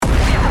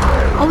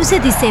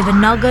औषधि सेवन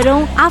नगरौं,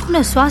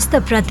 आफ्नो स्वास्थ्य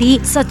प्रति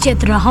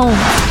सचेत रहौं।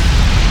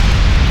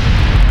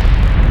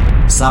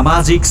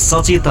 सामाजिक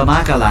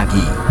सचेतनाका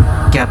लागि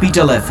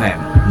capital FM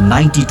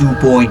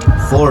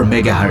 92.4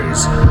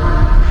 megahertz.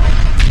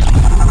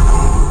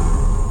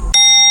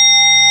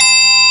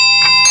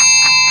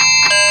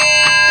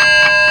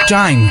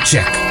 Time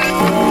check.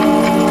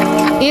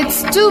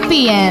 It's 2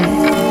 p.m.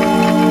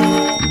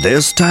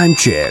 This time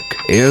check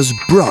is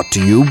brought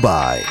to you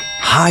by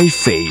High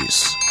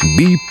Face.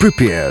 Be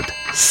prepared.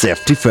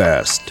 Safety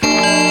first.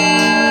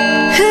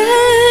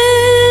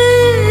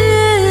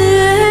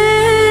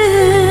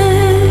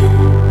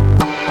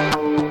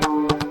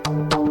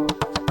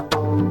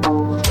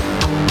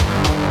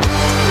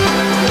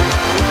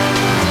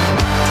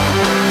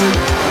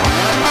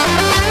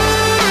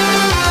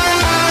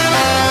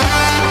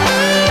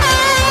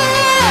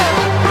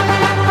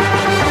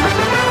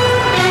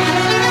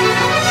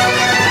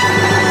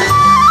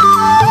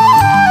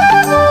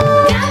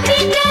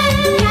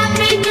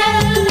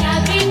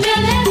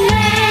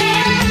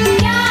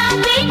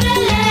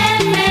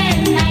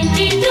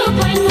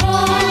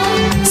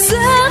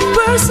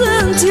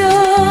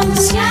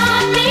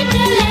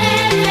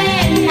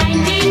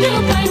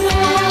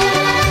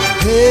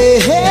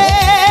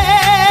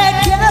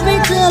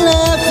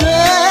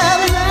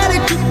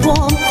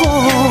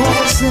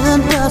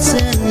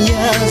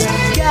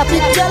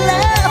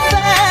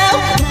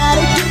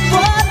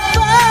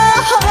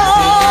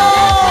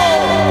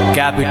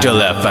 Capital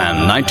FM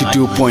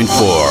 92.4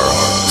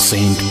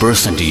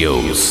 Saint%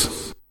 use.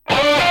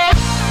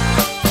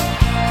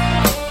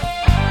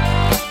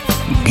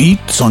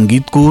 गीत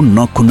संगीतको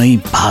न कुनै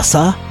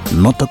भाषा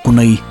न त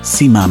कुनै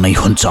सीमा नै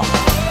हुन्छ।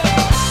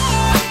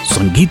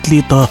 संगीतले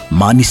त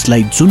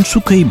मानिसलाई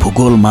जुनसुकै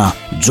भूगोलमा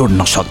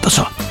जोड्न सक्दछ।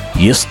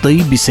 यस्तै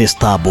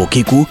विशेषता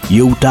बोकेको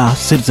एउटा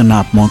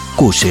सृजनात्मक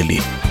कोशेली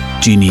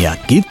चिनिया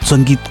गीत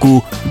संगीतको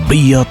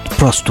बृहत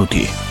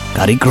प्रस्तुति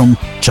कार्यक्रम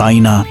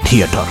चाइना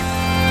थिएटर।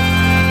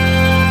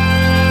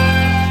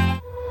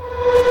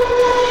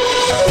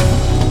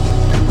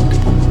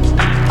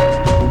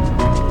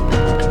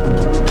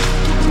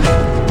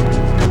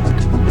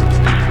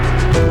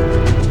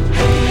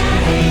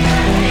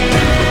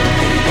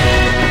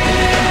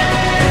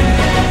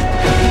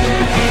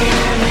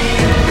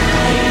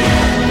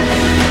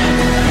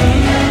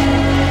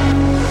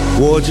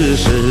我只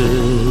是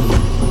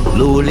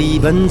努力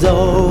奔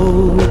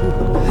走，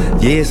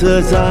夜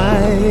色在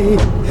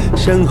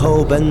身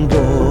后奔波，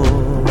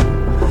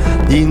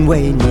因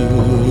为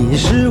你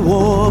是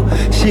我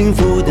幸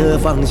福的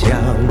方向，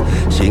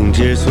心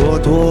之所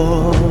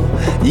托，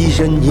一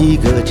生一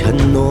个承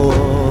诺。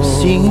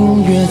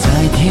星月在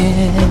天，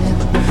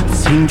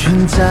青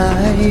春在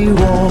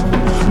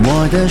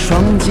我的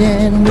双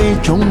肩为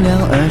重量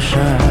而生。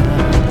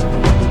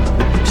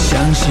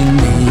相信你，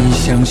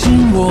相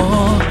信我，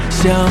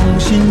相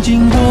信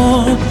经过，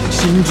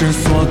心之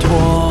所托，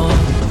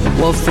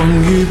我风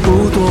雨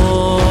不躲。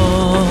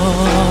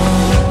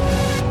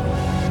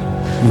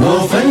我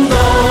奋斗，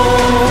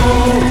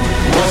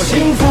我幸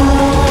福，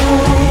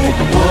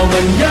我们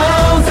要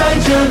在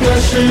这个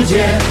世界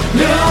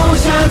留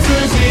下自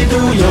己独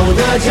有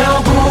的脚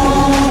步，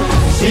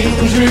心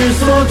之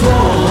所托，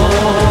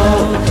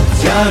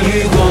驾驭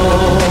过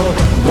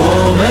我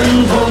们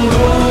同路。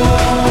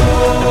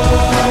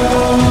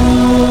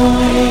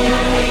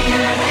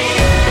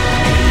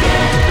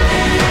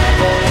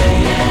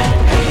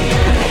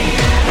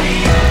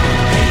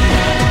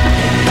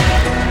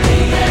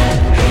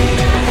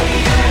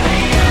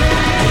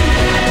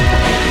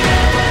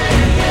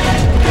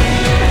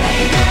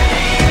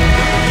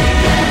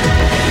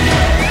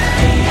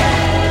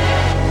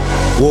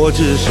我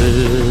只是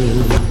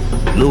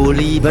努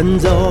力奔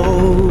走，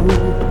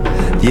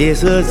夜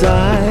色在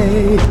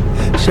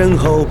身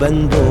后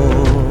奔波，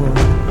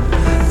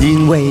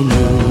因为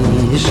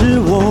你是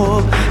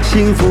我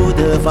幸福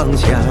的方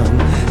向，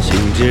心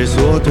之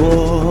所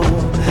托，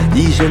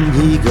一生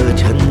一个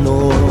承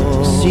诺。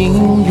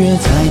星月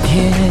在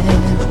天，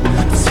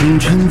青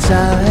春在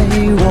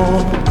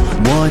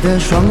我的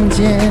双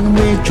肩为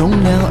重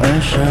量而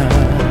生。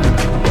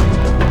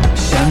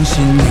相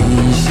信你，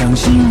相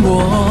信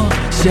我，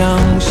相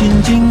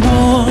信经过，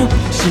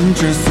心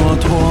之所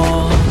托，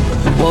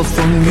我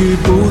风雨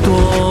不躲。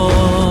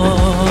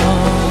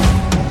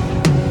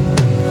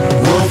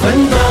我奋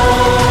斗，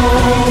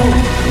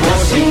我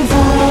幸福，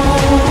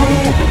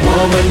我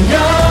们要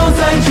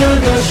在这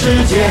个世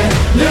界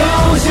留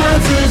下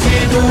自己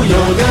独有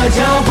的脚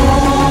步，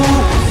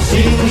心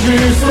之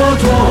所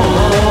托，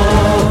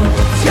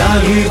驾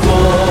驭过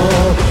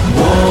我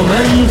们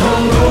同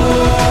路。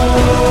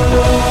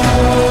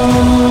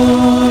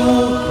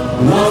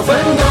我奋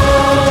斗，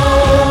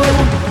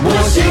我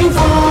幸福，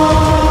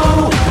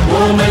我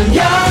们要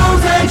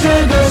在这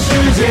个世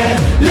界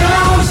留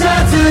下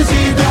自己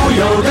独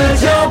有的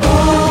脚步，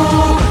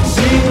心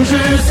之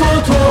所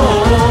托，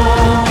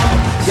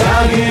驾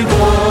驭过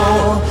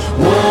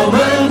我们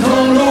同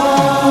路。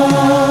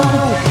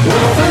我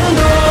奋斗，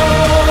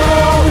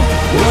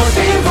我幸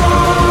福，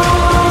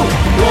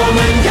我们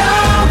要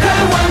看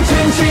完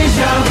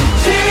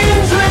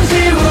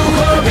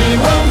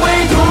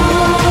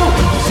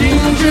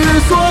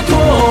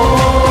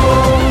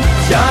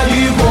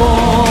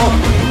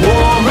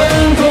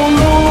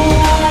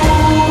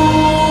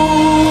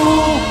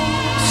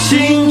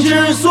心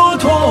之所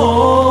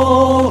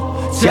托，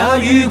驾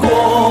驭过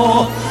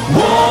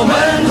我们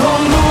同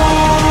路。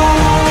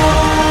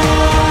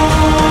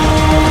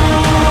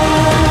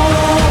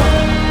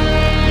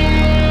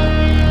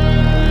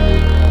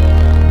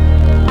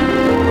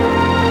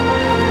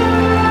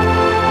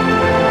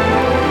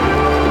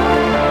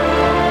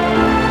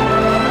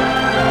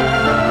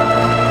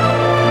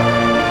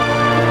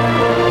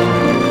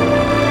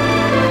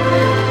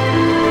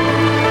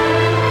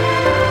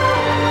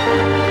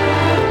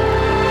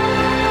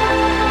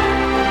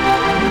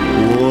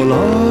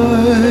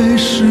来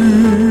时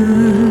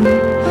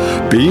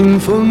冰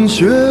封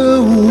雪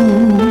舞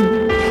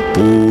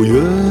不远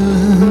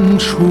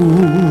处，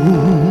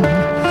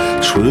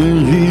春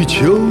雨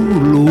秋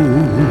露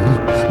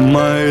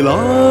麦浪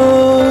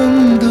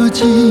的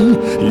景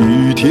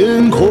与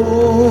天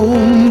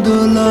空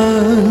的蓝，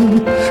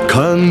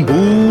看不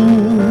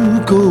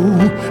够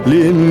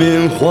连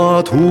绵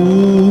画图。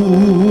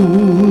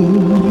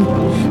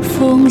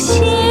奉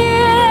献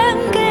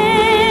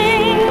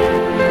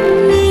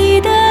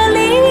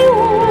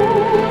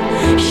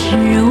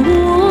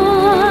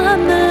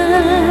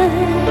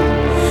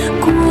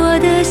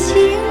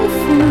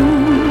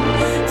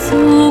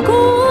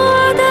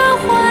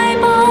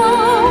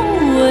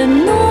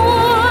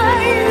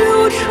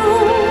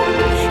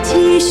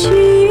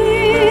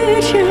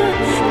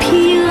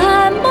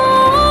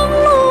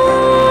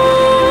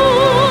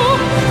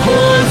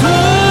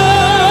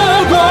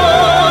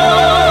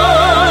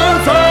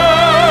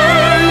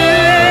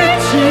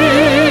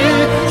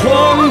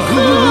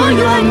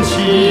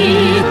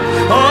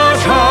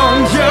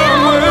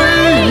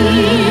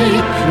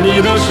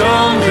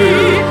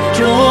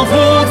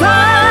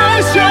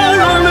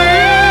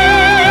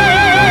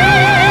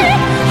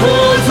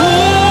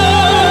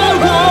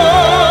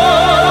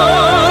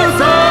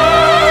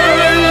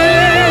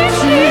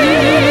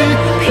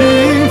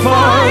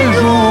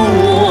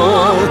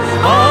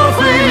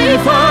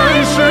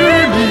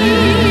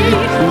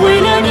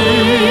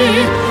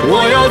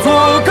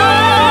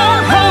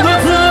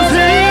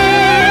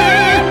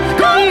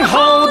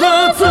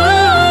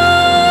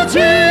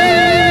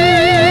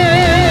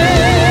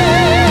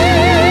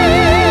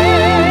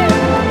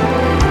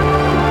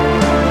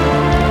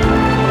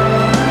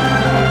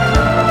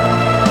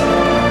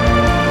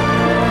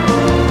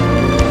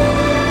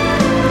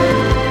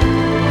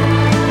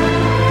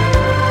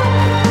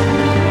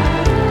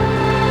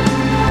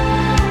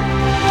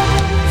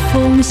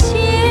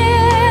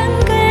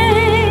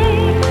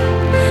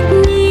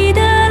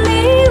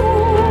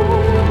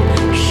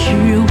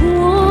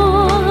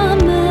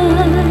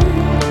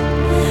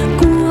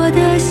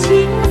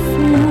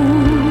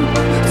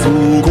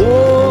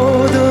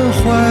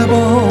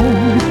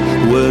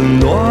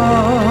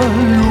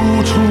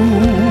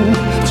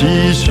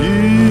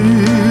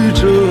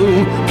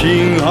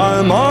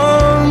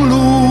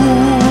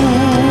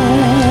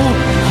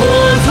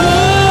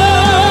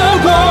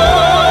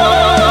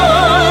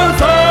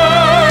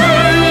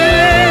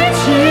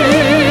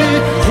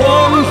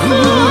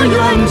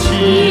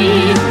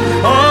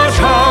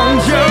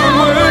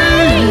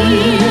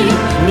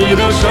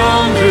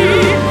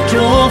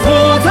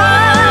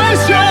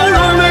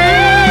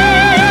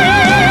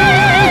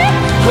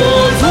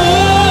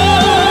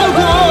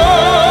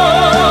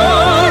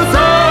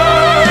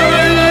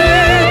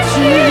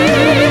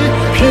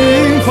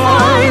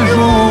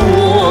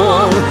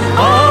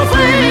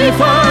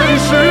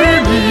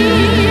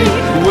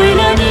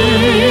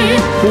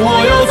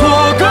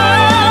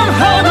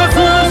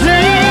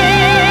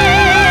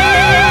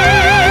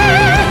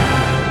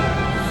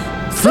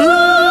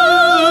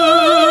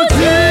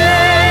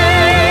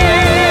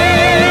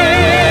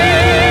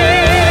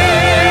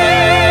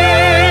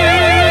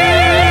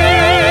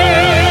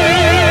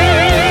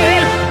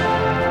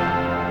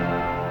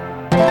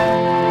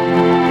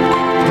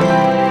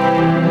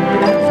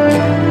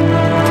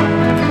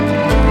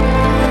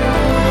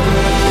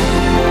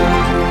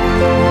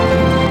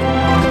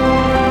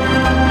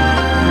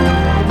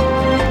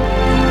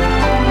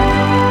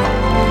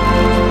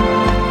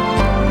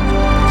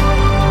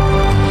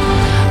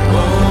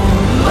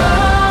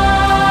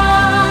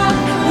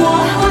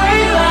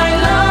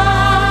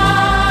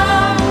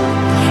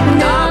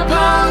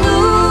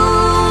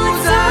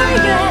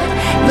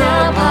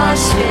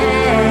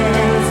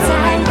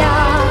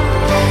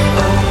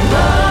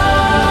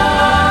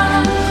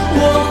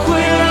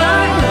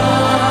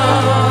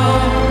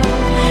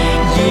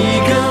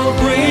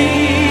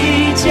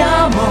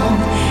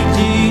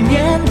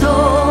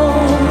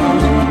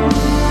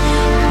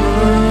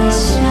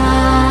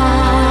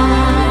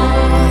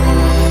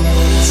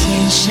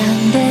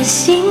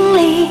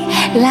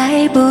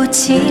来不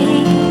及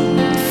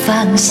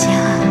放下，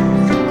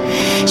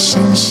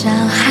身上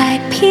还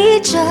披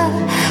着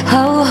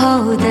厚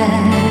厚的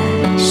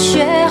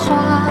雪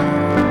花。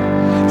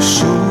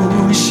熟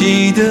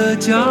悉的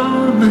家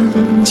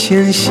门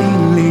前，心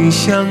里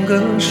像个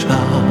傻，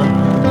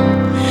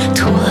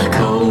脱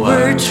口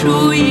而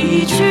出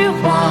一句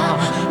话：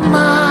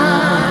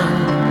妈，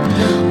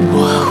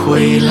我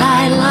回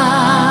来啦。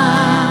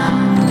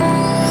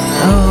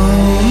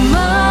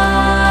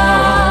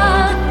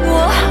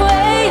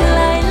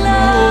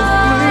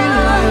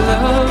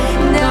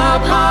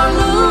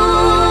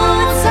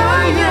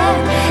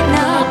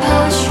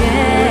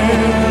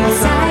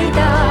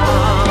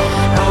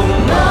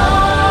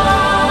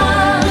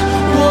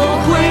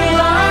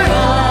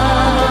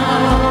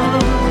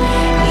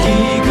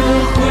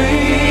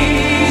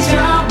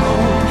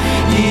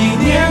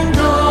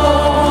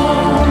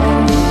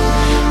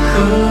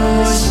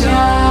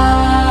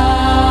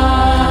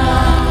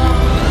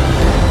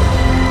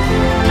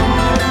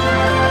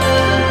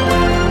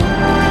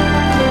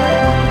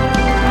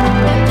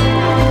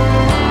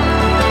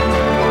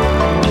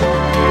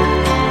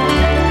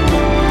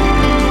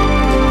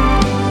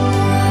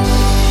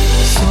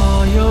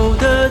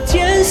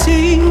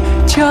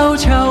悄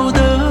悄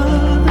地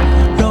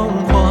融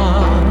化，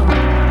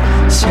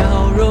笑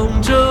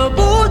容遮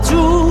不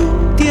住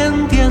点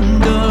点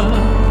的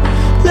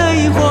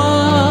泪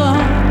花。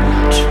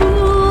出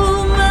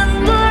门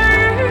的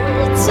日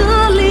子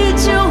里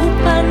就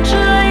伴着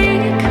一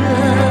个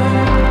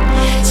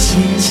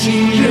亲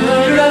亲热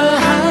热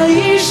喊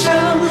一声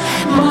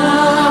妈，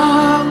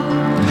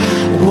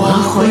我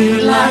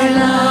回来了。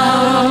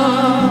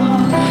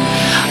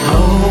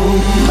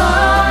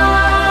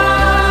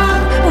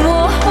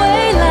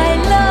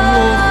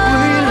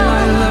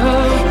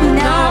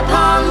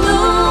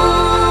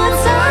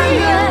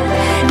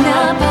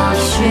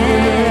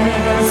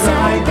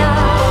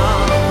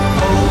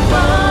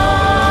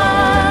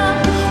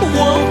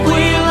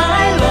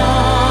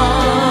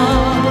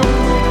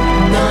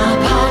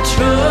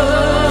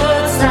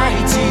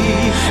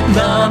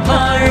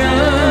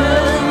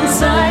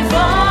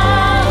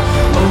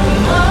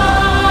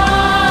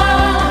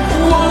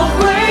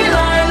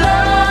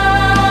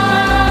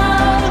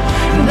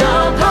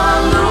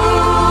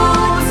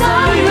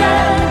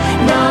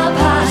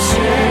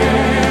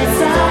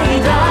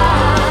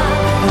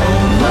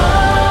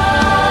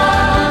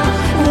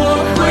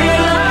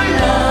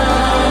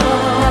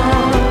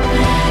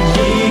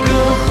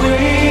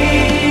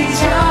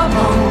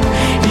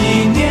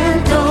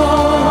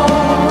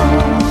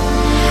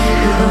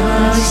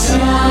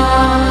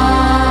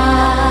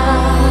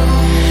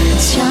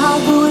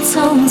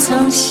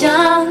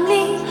向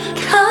你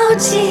靠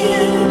近，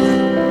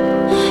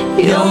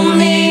有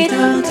你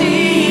的地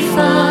方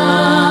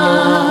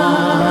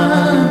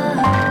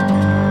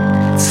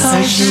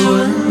才是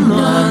温暖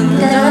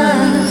的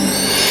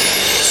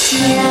家。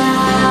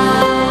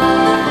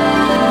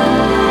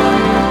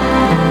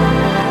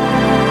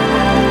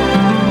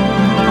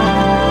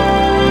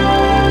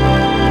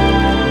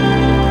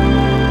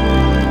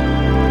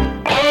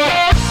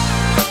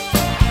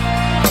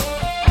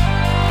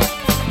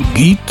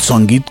गीत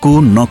संगीतको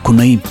न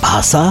कुनै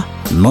भाषा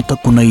न त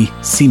कुनै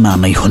सीमा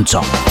नै हुन्छ।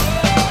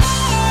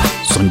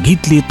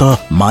 संगीतले त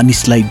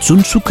मानिसलाई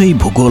जुनसुकै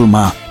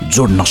भूगोलमा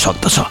जोड्न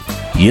सक्दछ।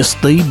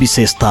 यस्तै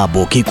विशेषता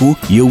बोकेको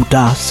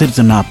एउटा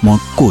सृजनात्मक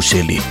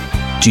कोशेली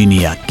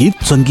चिनिया गीत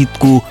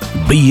संगीतको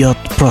बृहत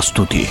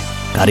प्रस्तुति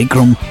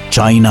कार्यक्रम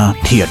चाइना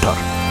थिएटर।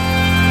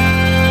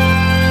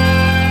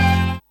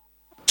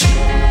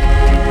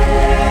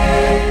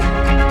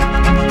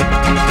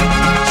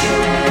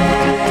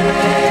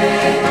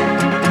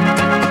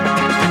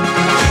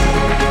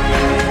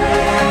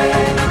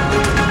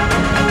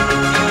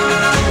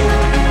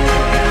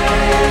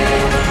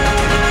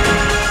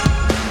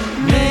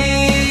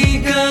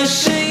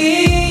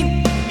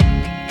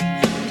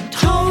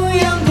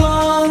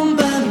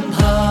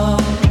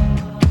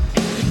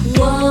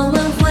我们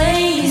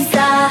挥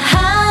洒汗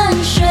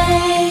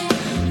水。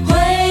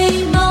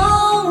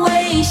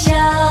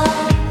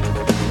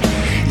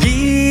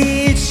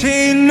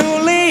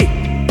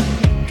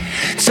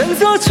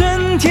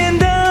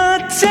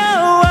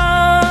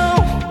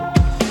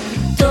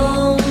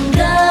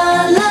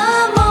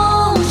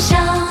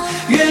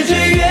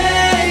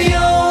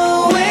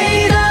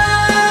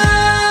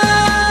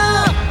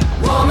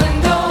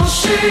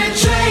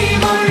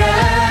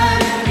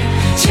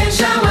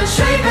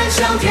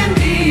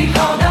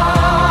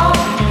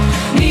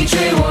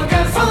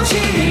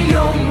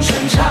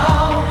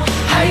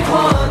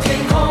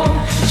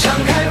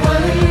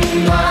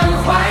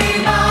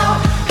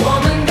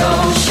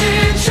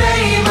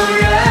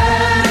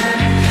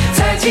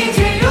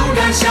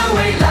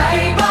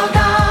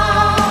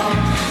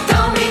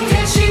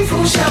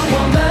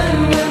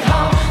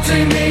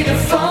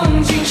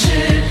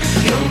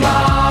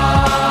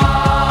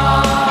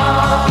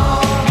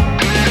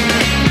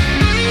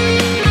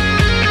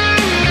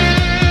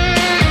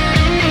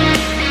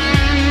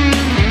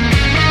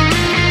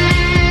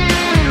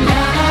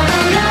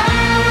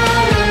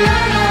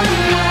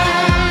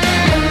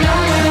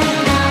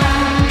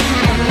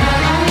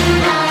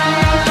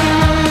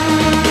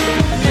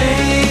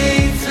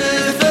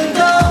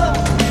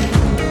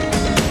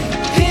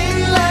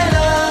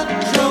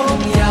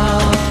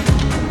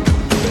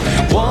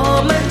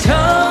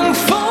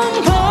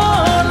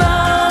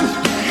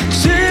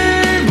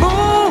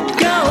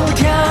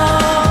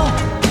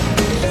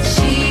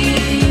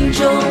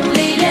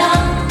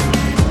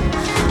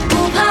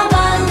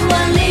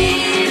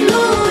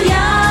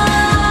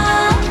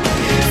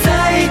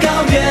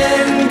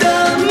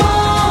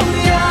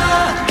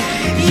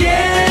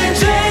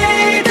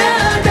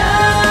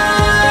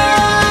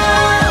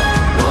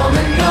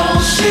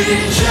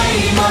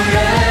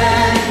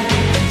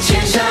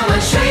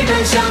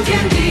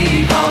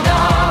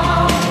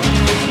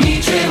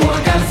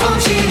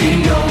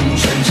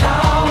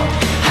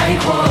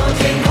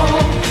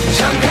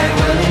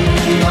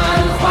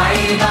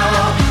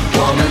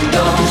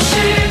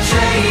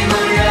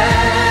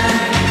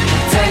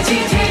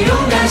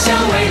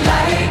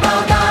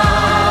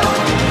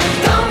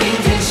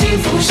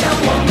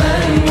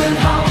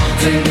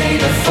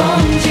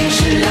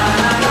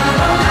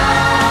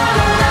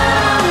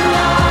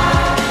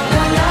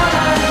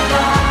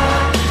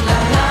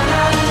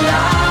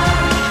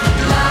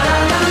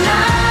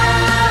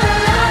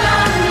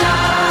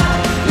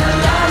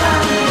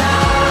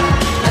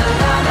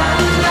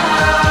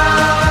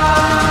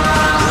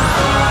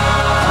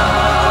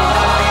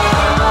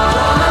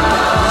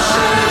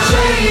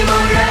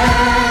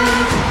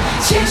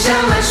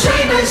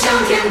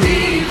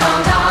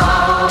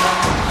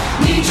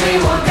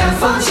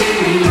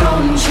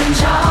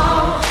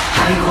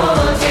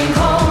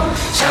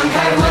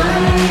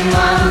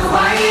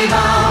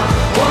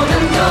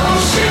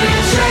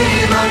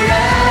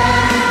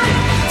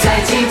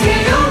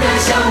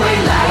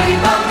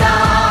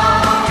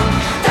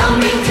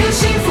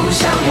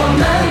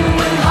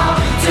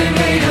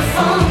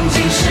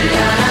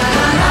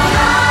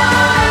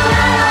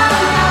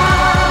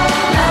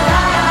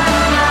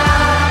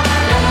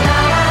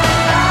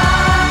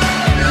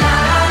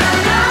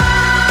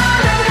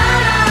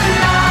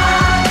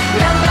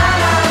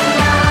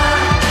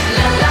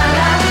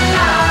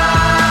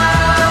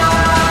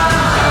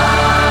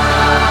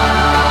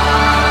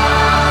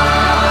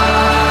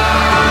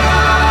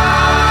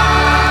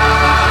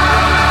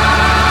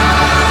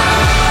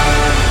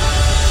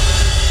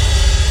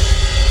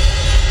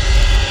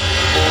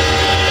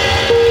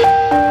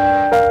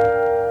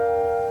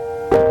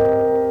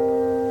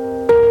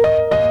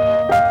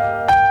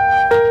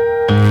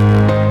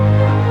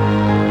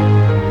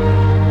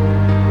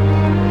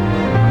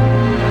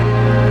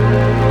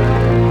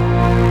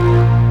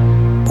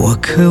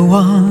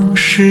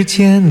时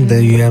间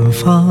的远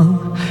方，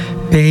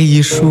被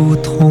一束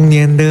童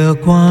年的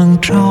光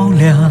照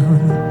亮。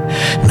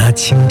那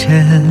清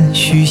晨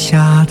许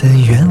下的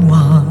愿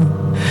望，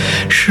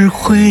是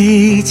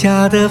回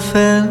家的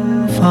芬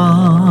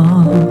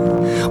芳。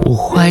我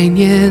怀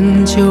念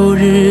旧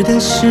日的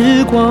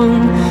时光，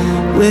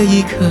为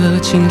一棵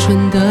青春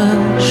的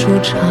树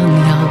徜徉。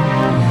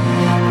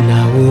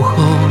那午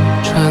后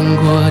穿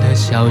过的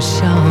小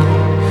巷，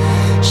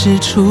是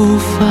出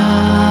发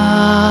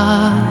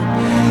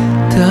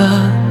的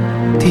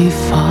地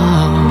方。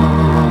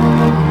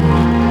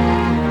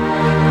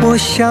我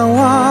向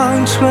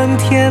往春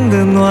天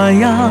的暖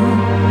阳，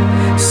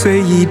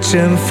随一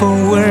阵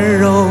风温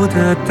柔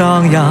的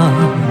荡漾。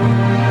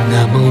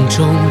那梦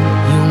中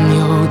拥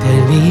有的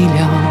力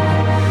量，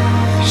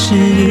是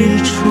日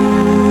出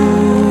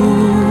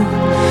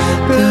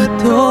的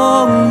东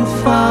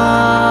方。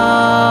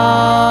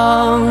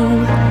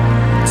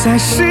在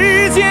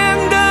时间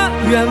的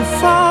远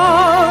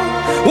方，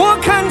我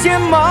看见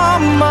妈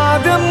妈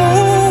的目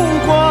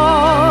光，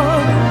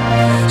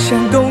像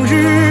冬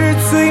日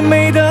最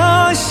美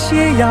的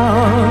斜阳，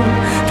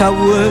它温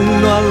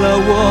暖了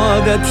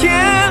我的天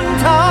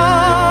堂。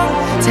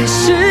在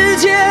时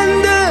间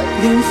的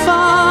远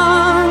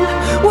方，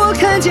我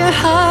看见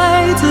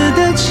孩子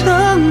的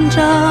成长，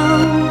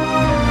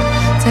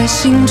在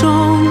心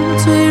中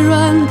最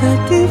软的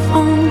地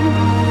方，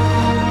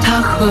它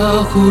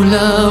呵护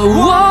了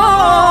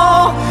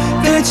我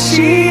的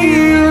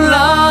晴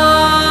朗。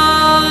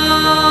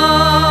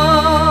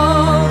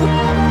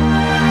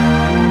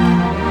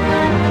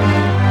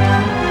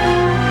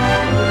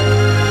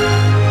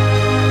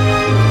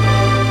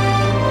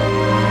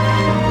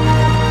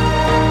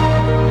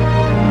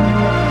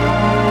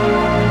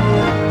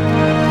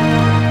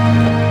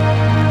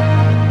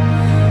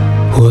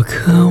我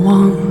渴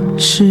望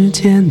时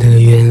间的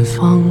远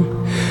方，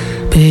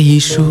被一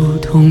束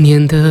童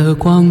年的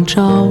光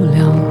照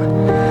亮。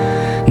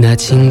那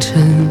清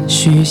晨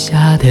许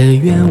下的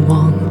愿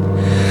望，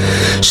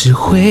是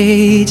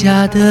回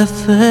家的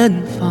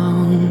芬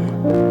芳。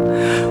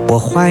我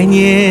怀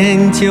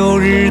念旧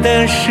日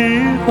的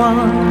时光，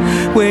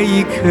为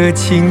一棵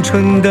青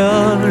春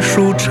的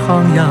树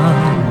徜徉。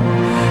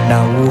那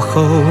午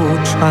后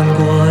穿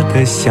过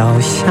的小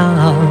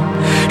巷，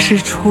是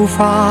出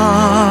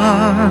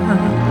发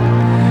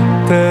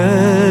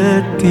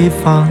的地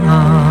方。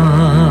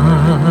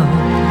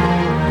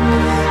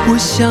我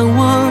向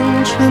往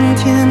春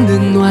天的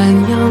暖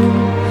阳，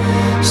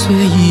随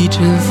一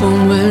阵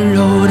风温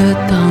柔的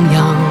荡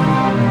漾。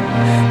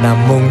那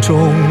梦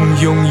中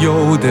拥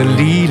有的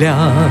力量，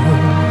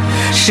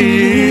是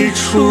日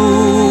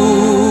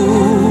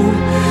出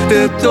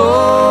的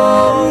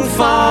东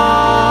方。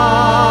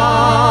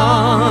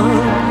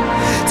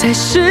在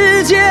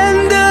时间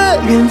的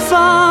远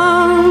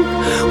方，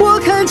我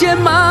看见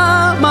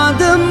妈妈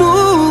的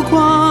目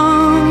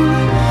光，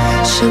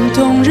像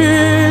冬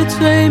日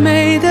最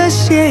美的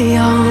斜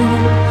阳，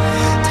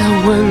它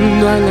温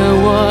暖了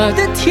我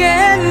的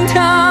天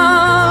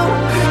堂。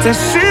在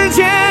时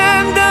间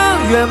的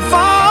远方，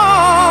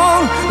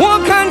我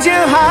看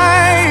见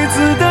孩子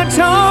的成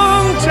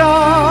长，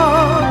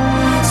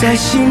在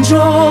心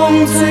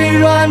中最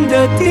软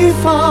的地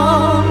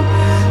方，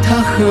它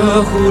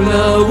呵护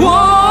了我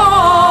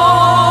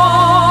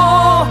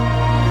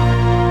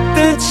的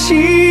晴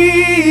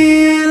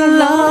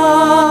朗。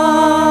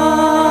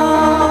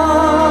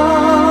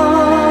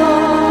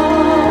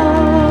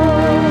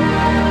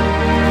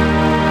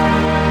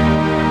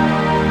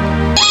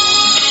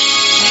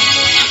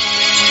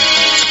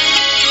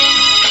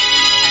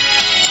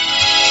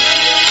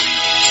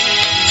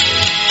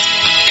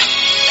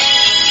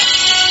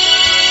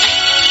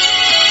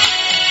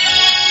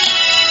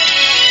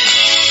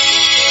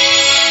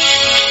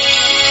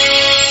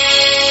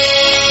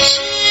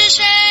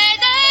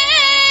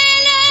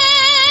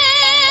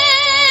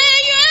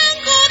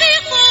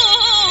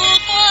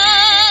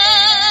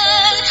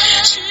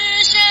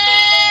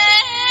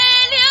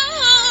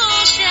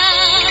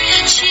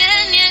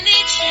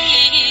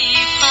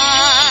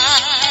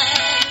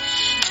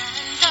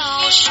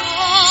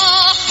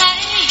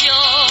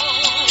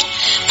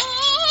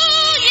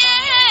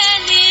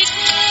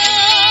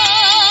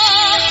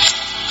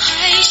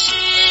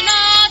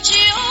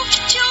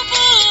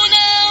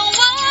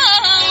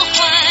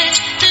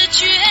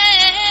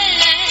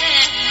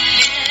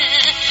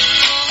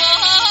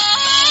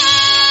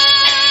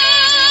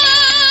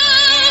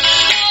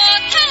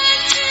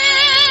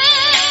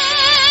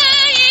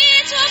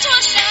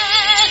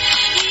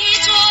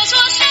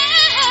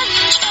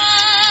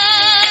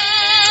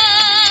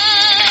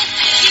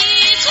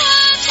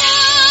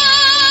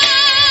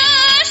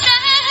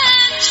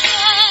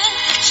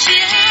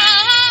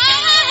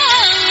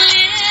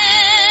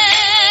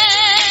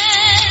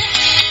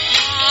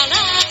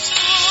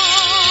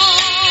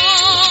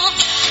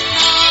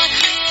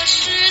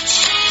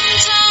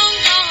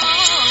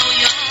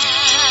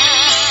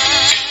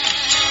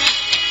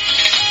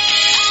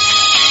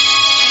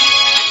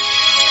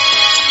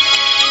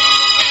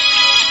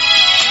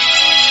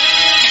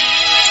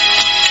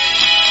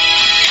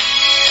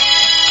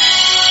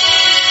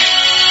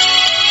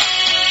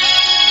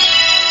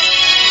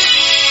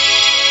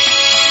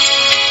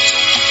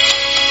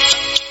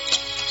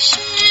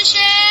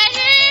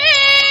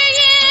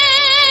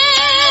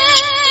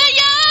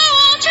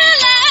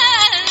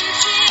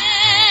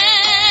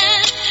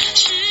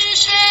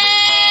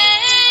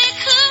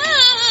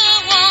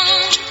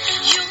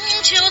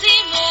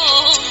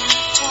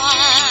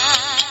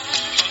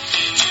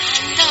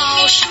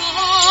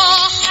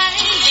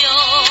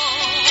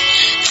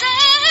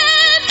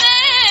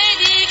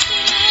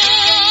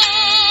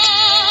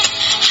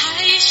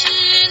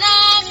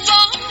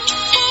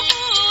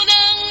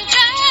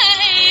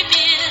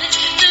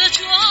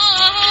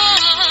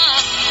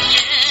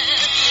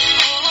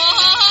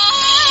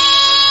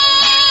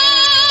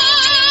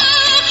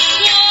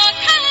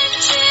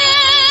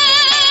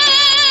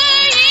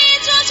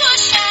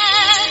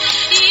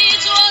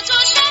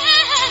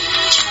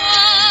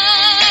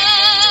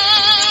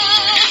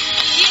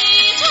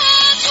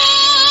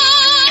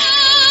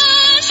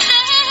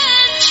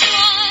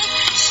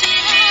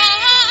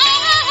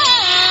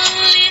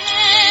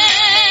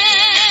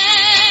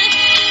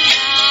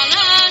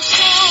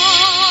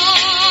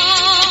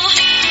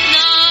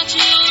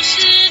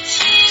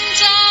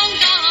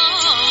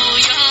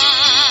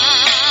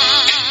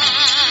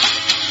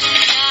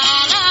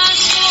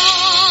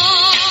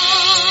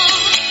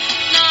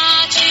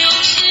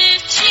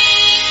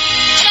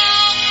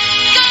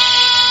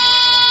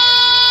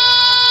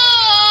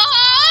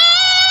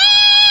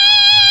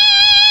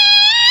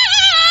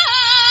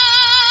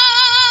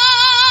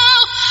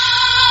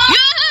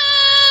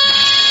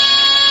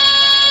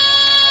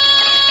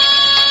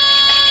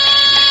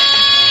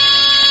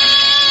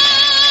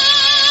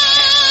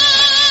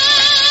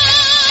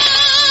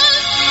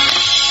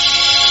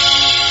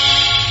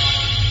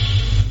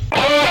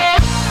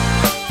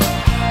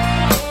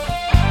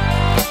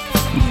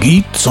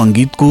गीत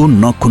संगीतको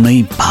न कुनै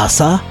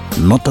भाषा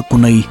न त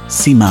कुनै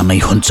सीमा नै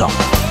हुन्छ।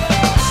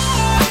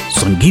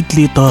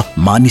 संगीतले त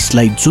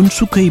मानिसलाई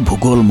जुनसुकै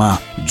भूगोलमा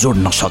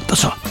जोड्न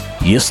सक्दछ।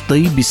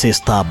 यस्तै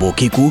विशेषता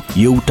बोकेको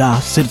एउटा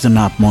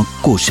सृजनात्मक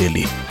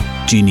कोशेली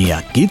चिनिया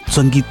गीत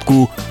संगीतको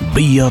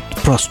बृहत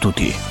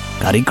प्रस्तुति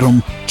कार्यक्रम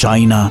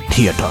China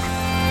theatre.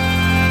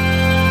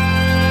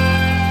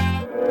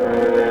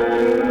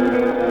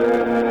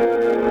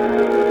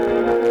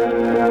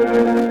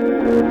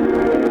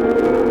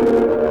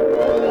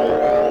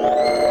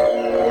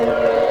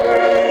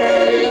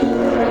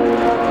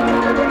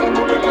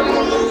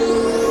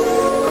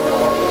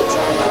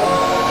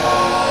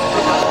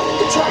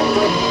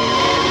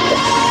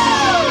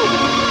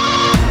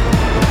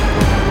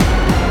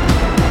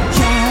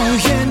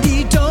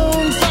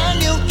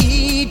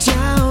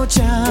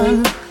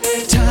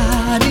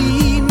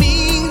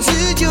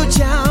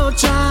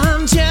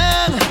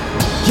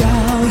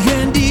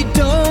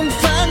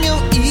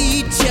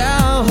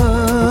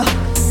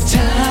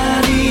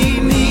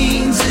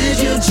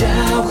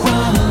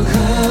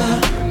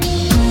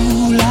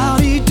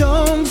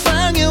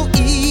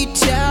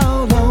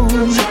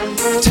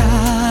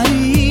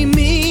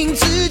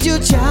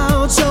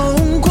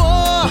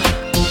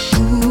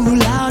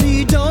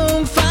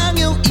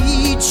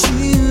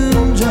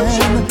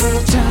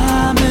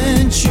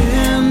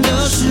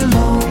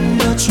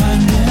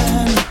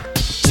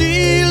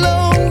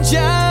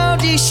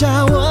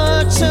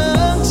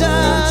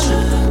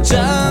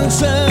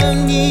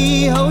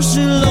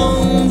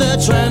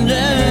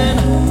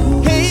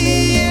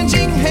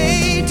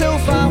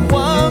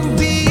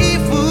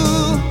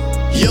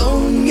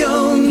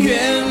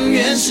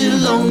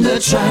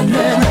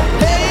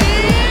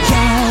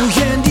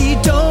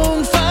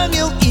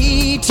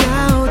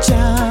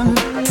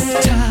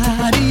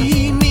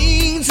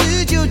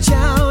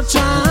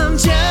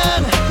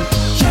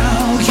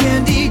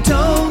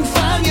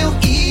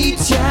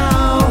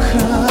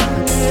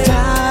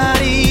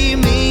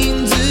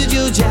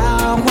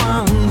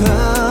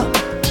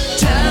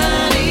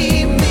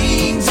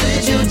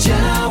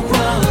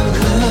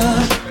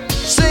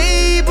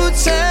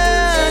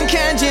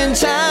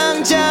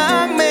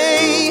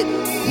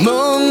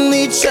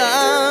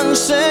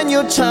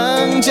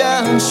长江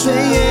水，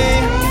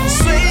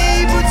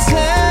谁不曾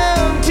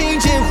听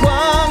见黄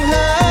河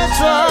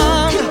壮？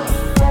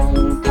风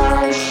开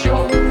汹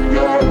涌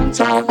在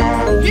古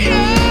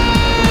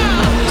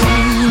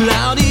老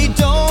的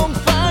东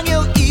方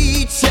有一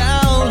条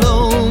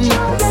龙，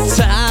它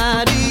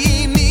的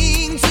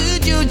名字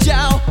就叫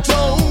中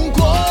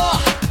国。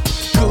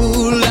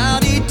古老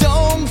的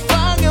东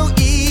方有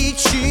一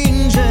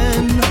群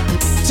人，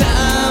他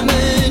们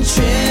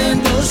全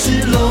都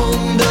是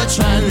龙的传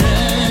人。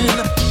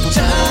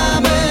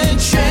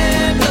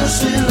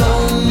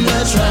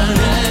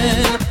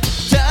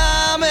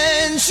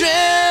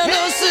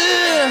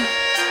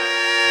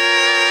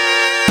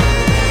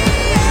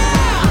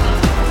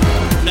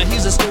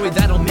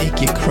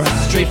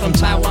Straight from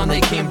Taiwan, they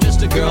came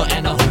just a girl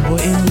and a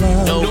homeboy in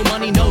love. No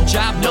money, no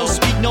job, no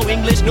speak, no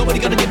English. Nobody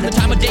gonna give them the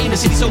time of day in the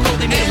city so cold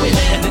they made a wish.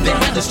 And then they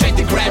had the strength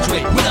to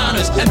graduate with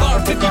honors and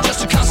borrow 50 just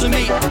to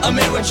consummate a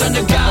marriage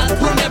under God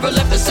who never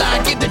left the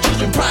side. Give the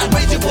children pride,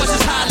 raise your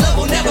voices high, love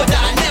will never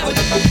die, never.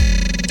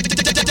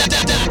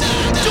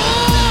 多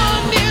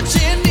年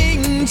前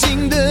宁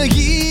静的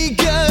一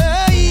个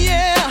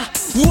夜，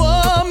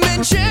我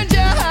们全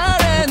家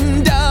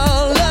人到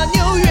了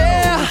纽约。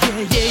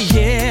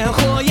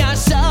火呀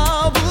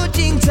烧不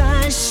尽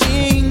在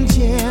心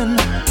间，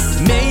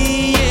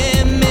每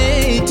夜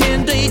每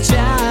天对家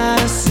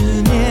的思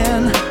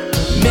念，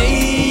每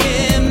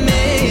夜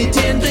每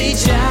天对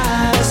家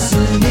的思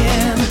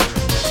念。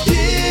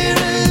别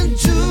人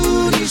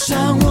注定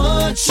让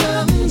我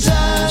成长。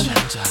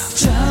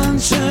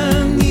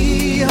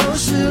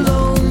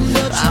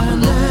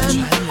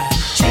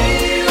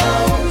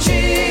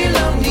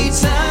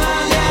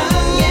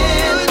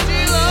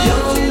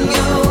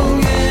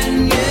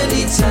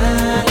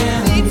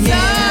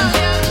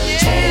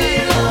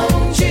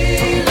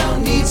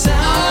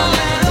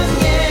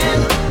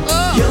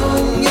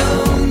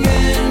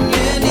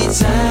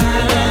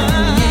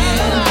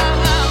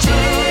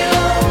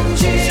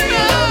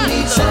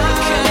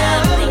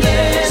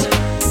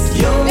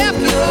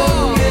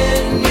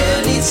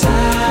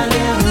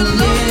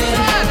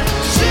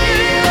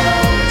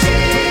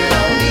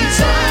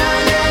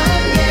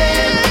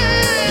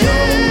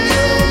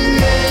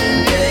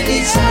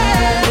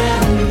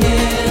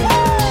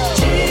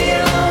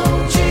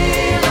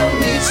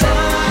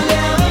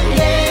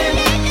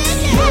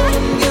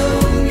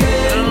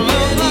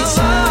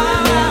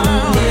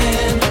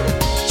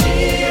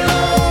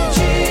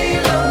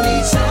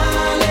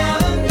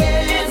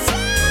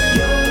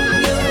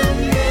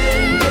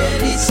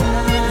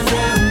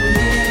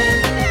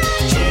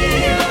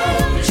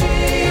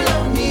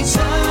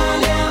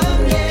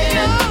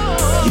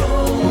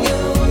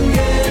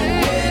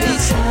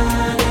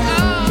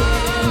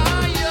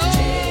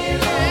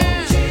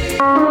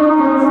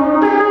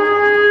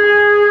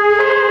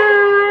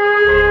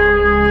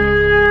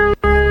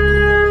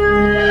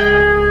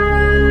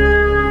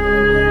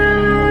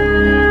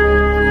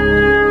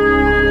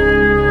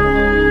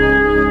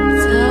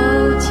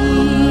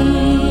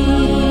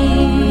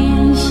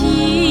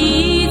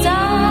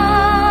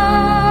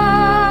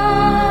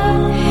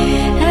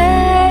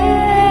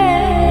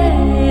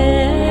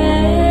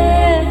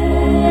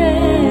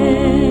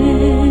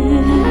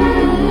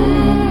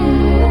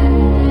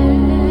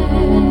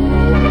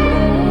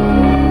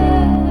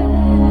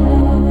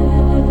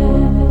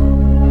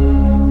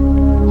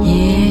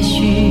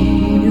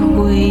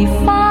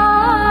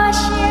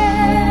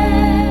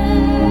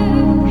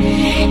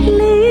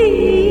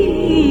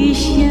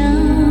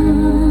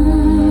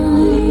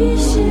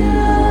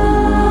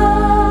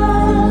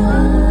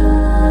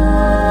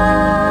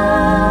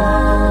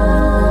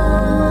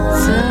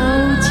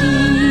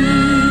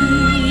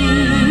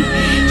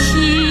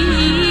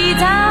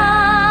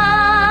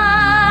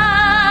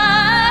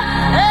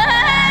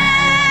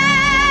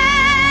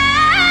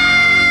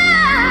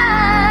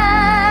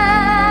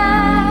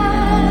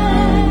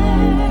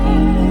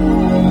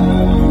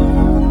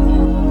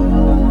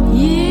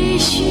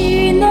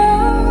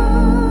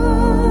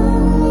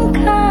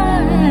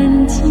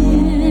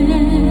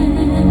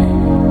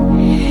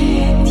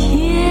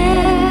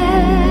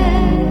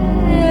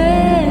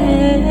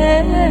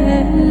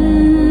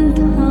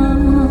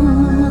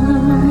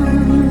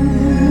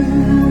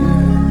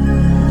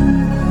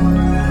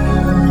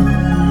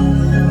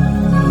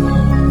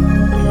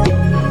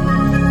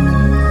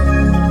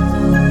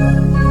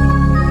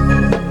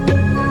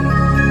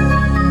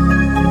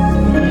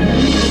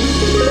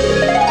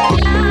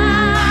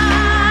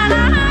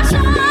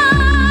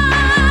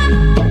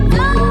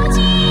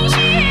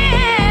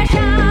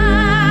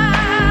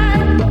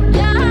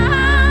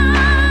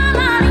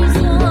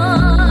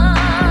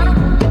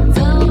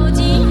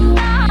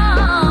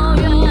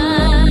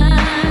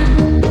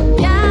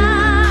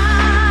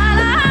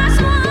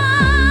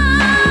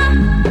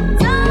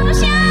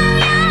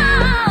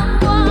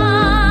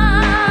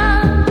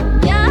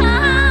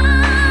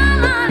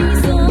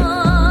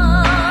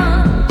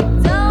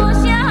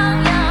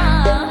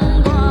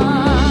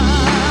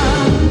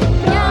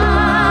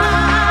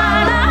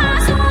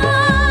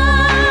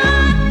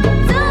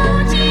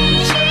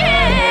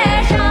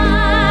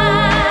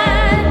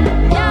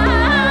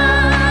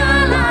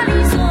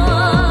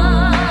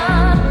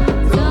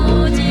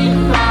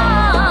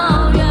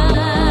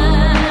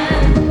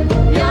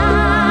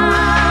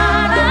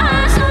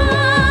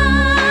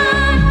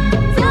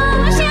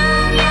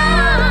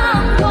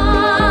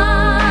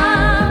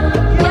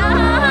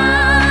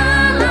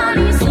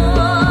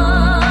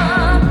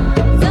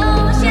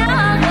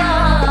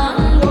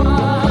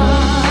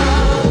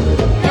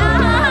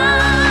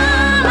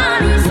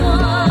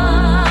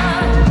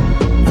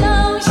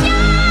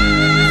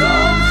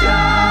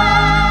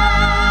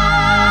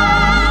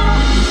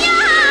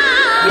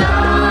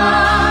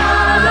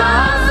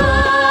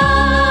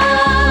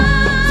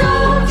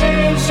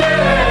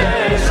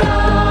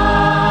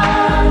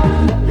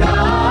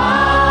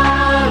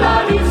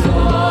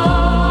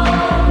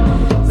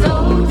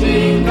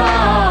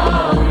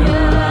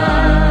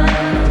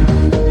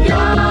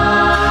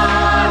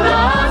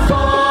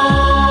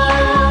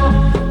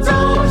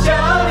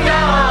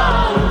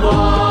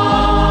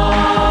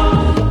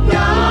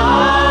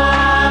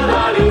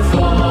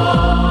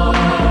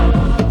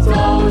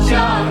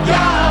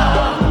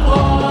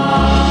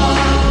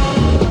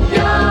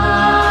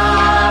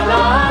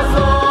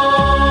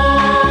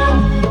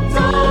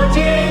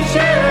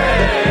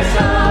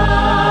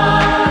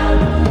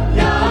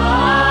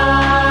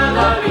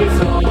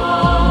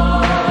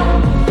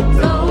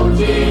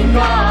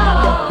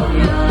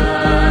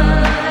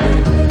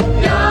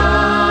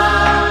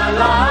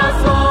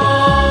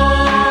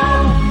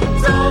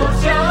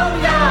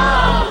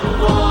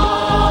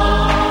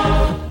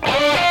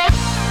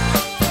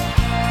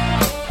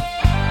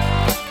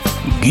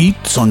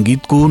गीत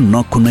संगीतको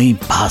न कुनै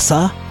भाषा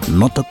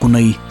न त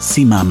कुनै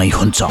सीमा नै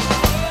हुन्छ।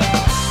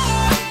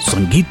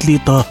 संगीतले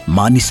त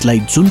मानिसलाई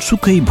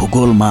जुनसुकै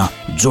भूगोलमा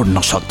जोड्न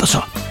सक्दछ।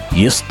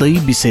 यस्तै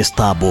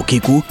विशेषता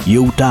बोकेको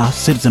एउटा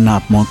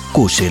सृजनात्मक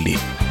कोशेली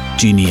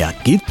चिनिया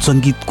गीत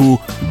संगीतको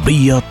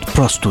बृहत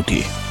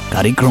प्रस्तुति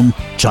कार्यक्रम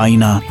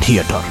चाइना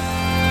थिएटर।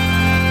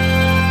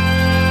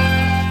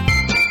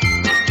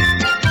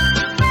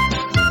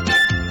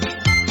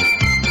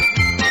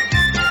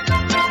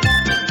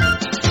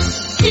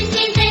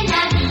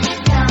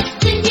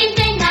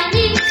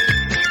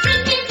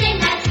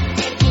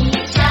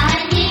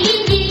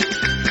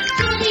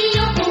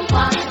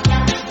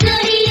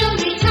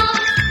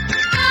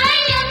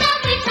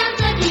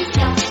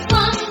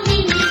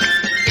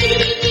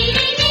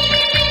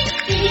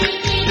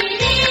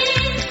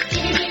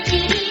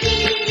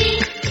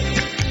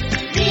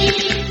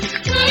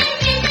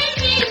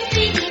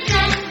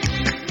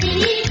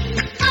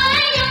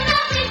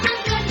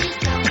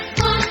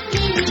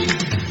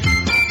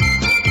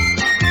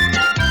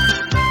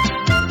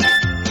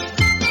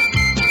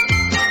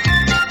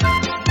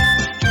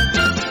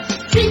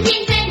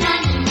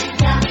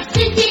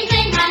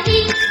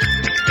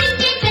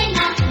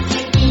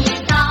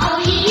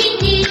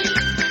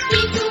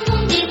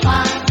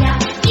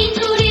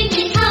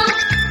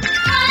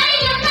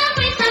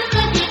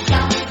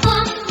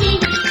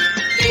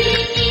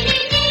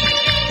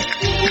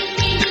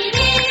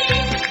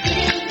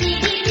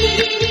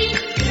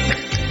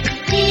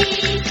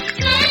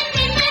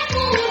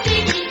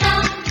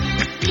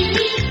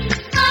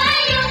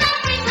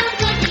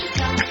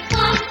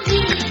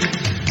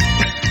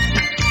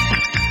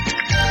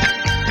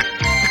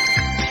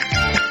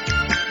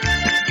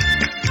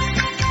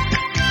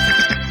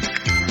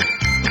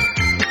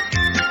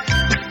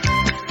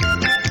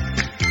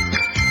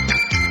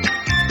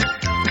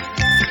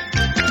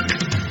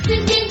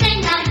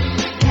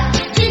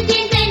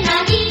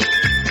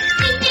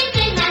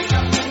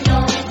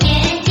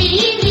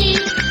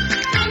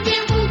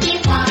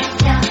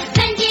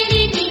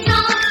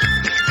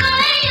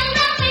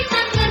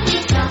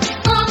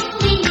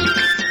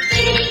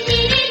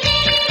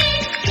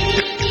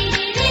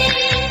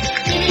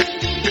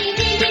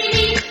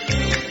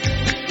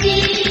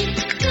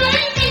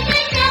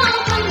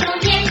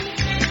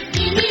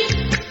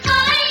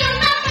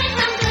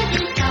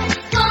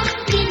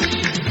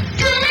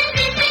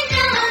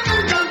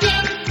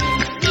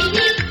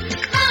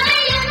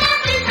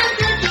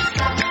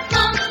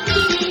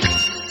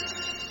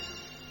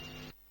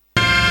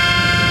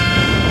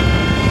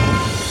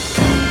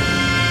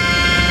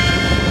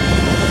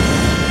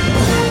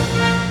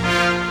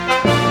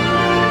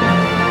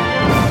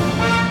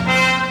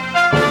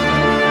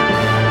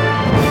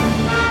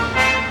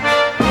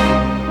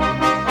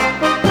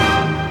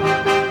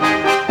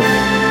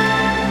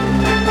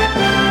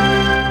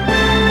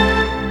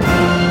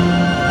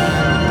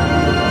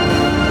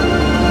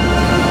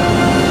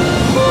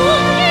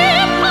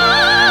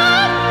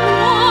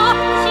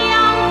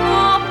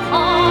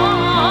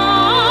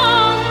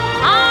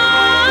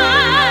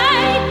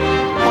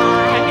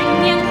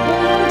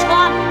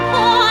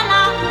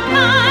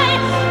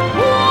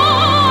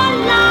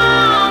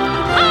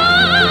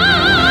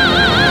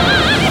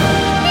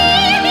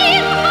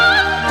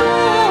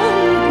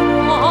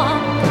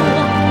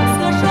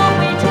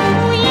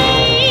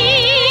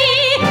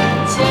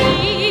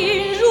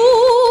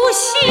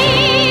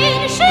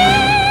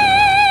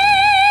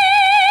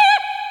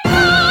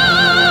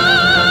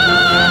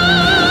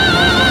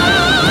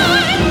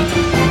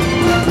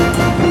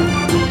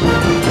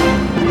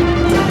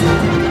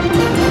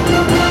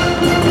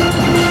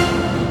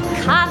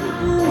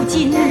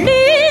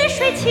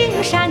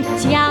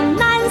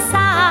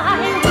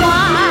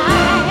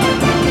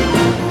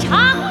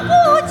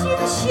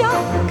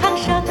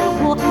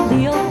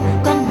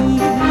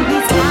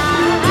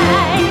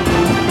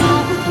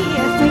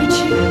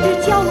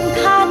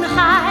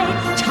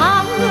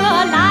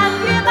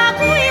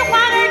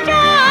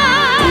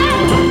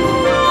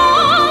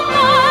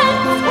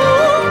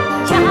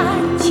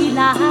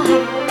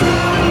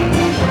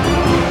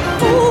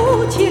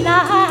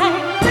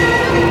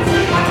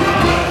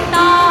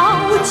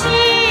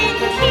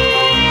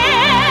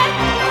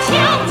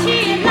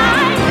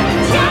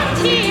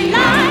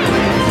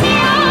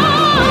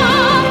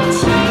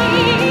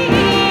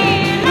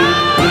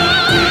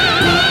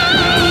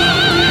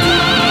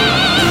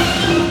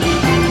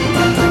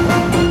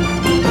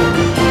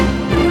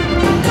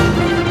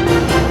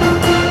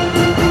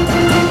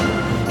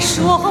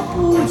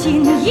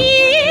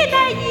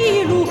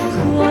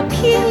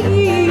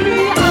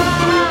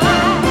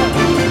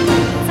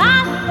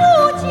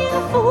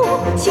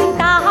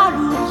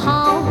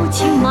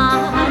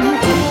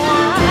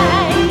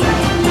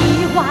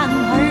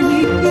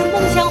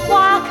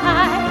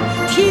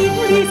天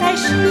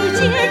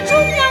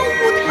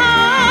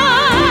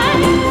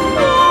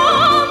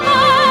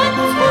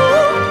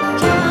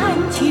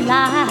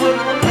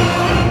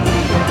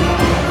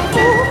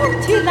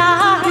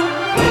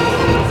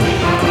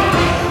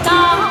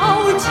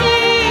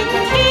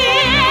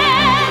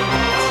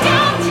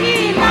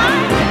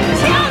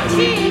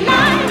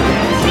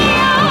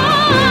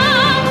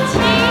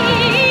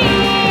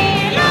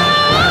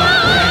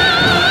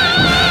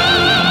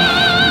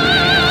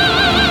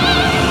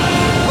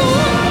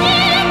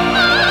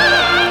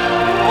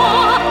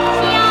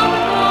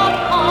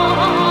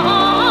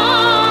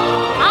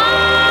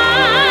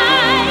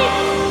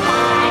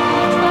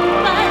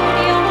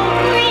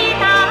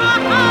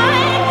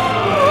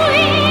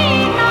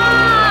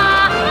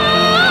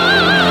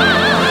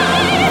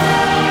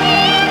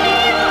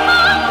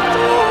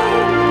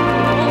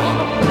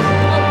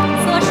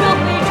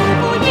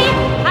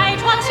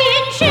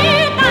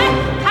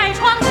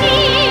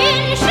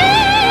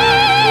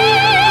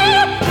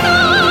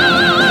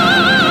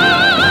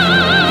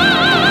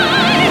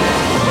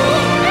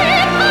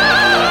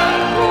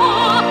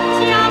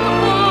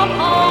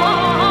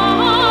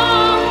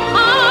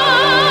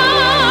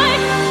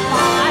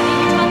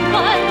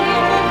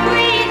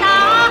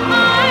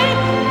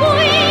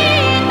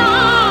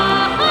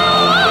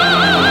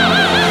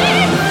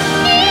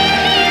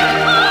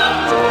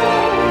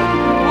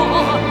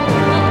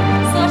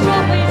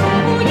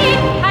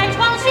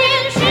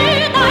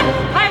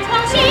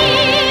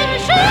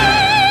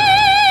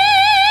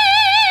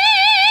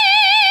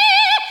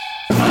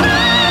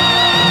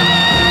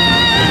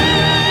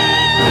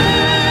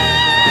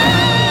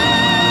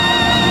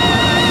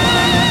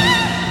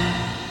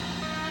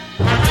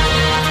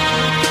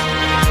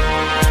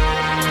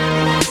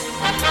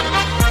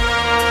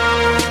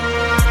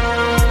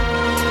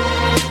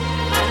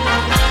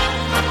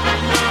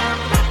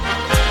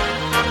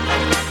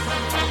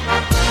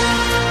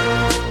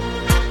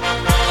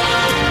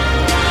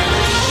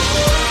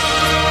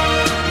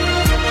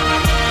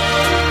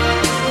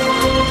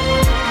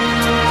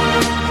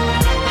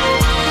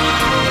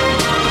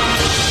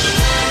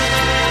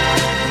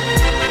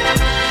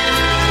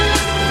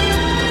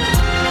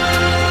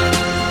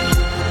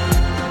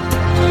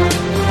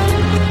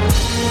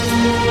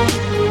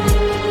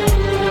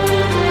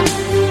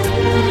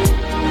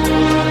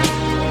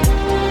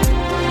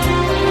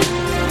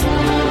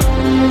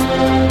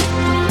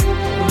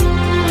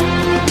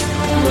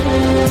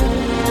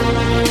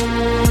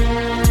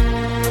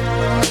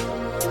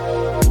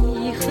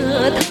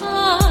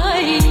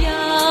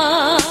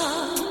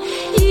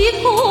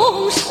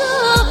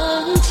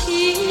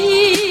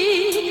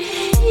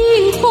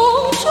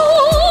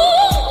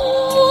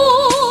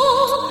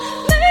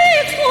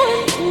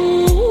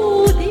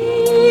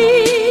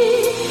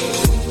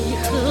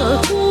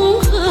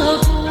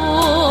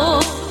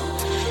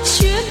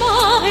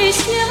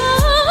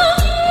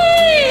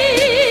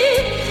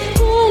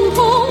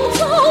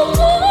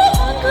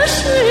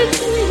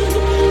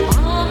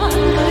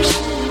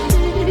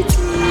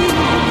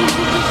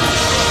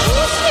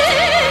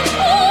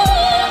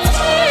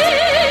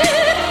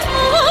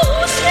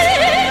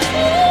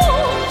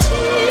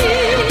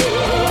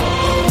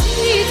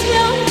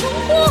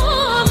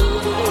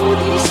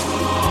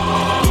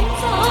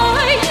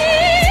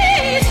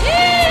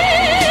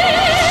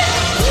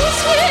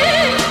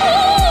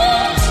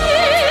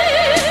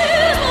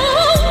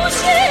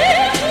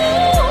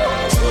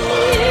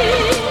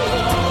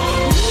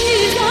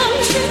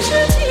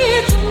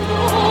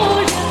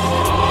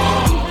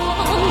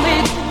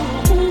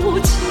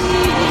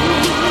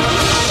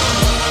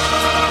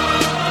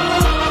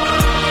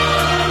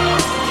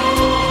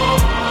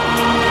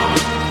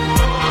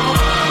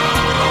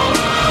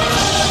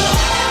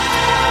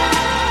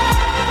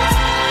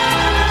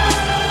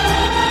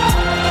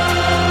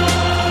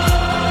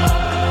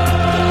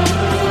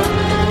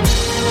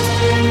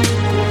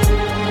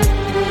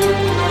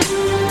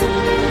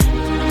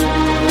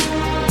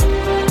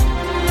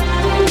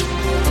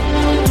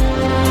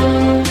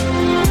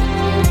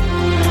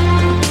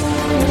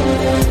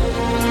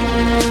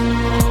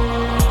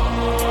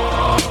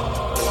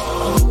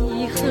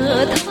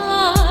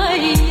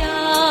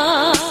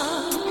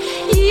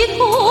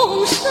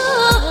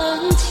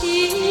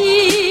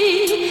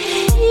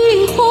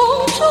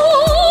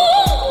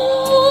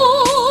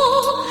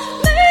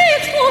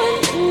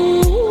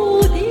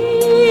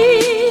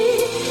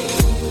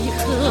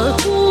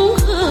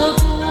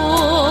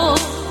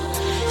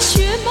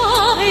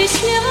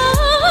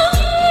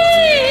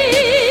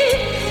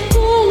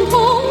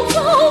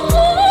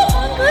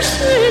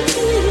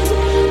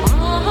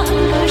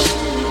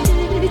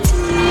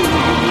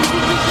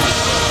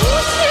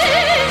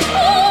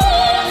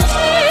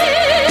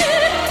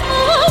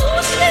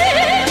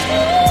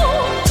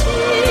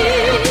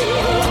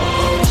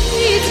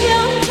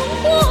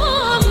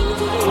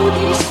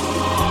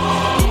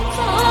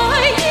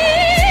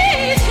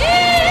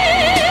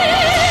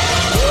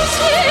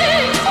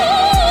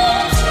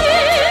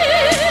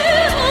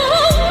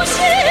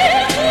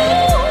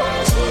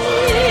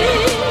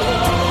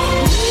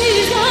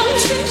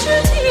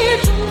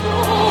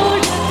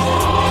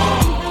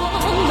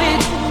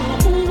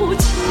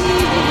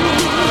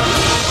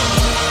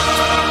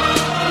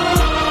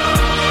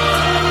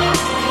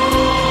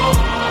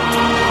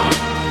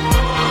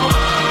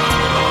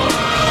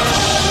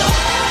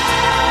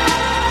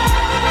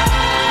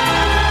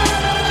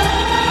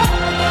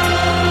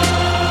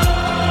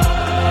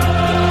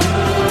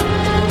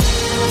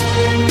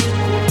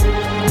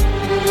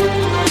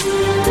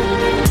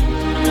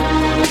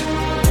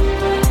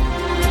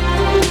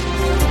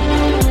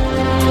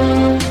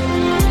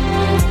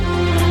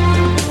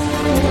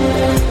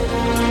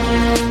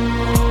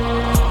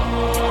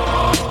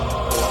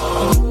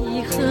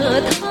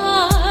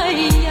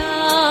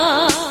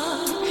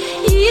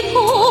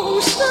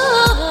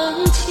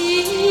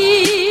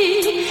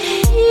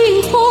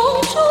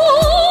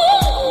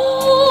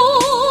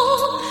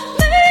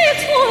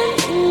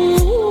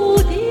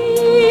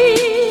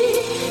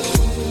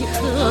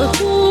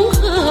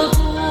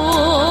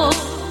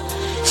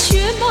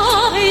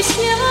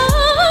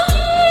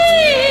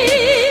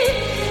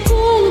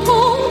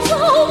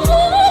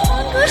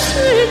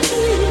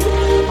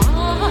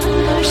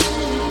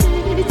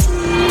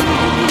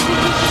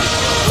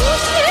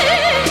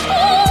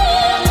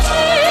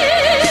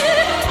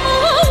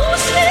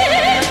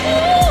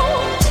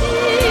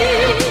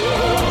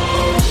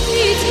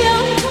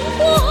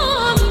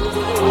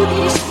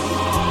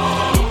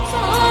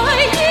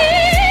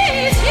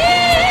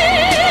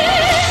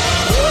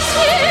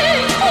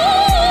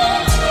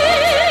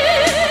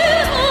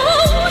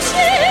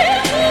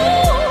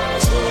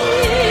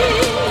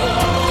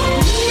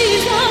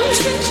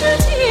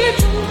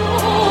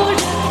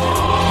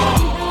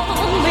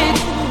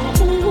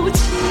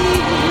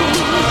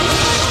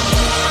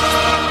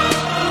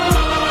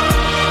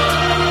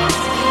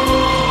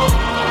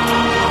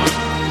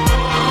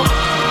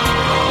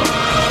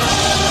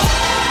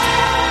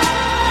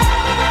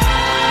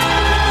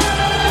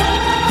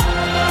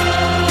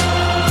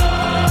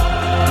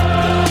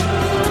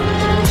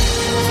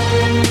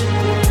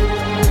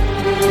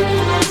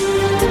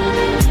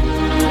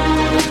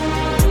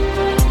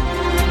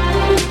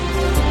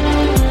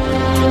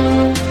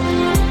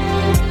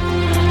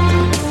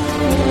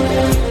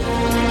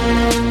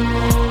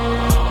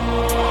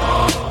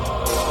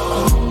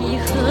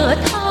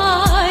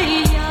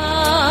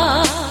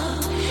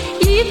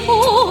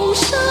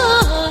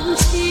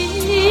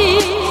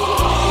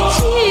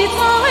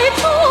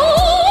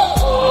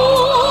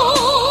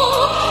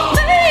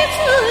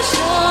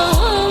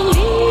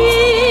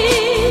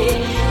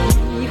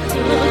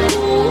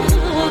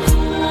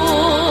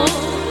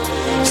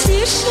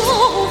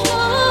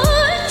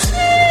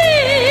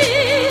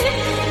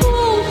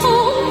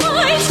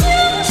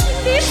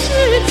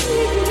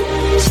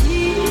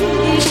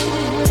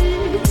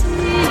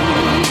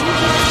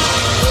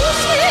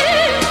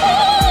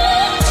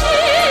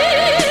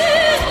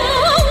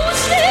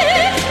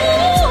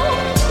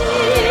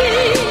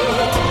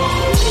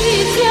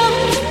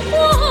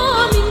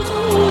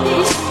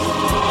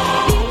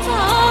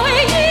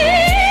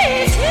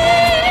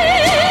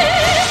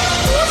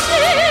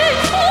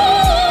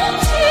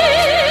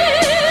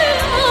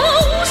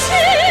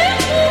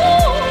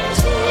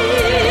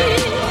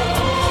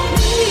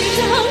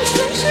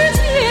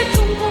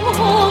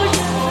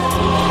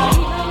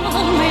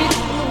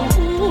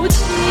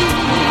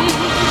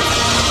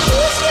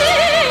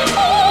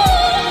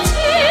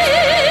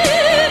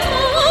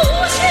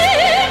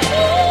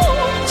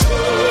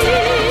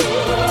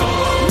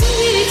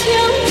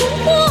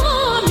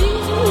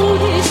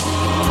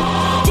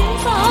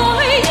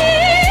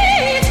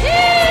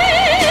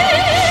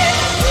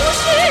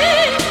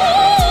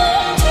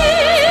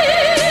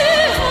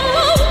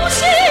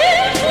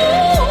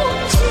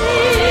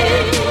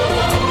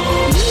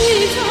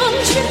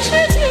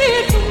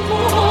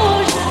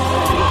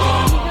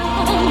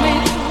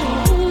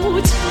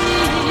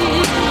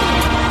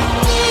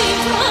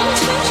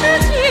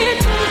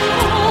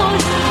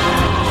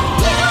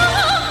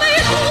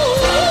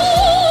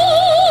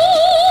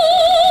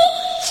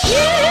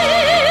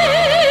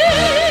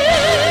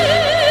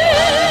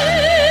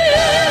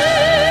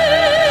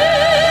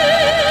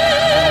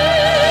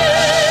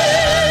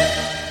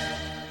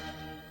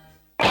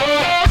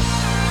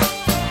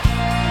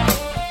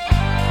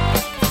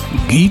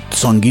गीत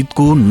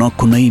संगीतको न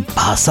कुनै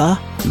भाषा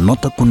न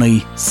त कुनै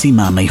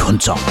सीमा नै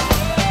हुन्छ।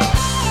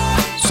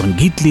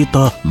 संगीतले त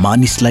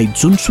मानिसलाई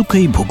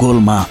जुनसुकै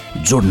भूगोलमा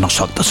जोड्न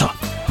सक्दछ।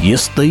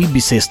 यस्तै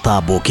विशेषता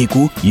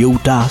बोकेको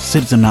एउटा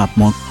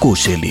सृजनात्मक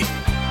कोशेली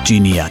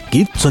चिनिया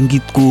गीत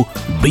संगीतको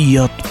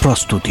बृहत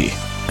प्रस्तुति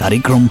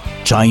कार्यक्रम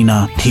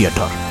चाइना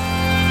थिएटर।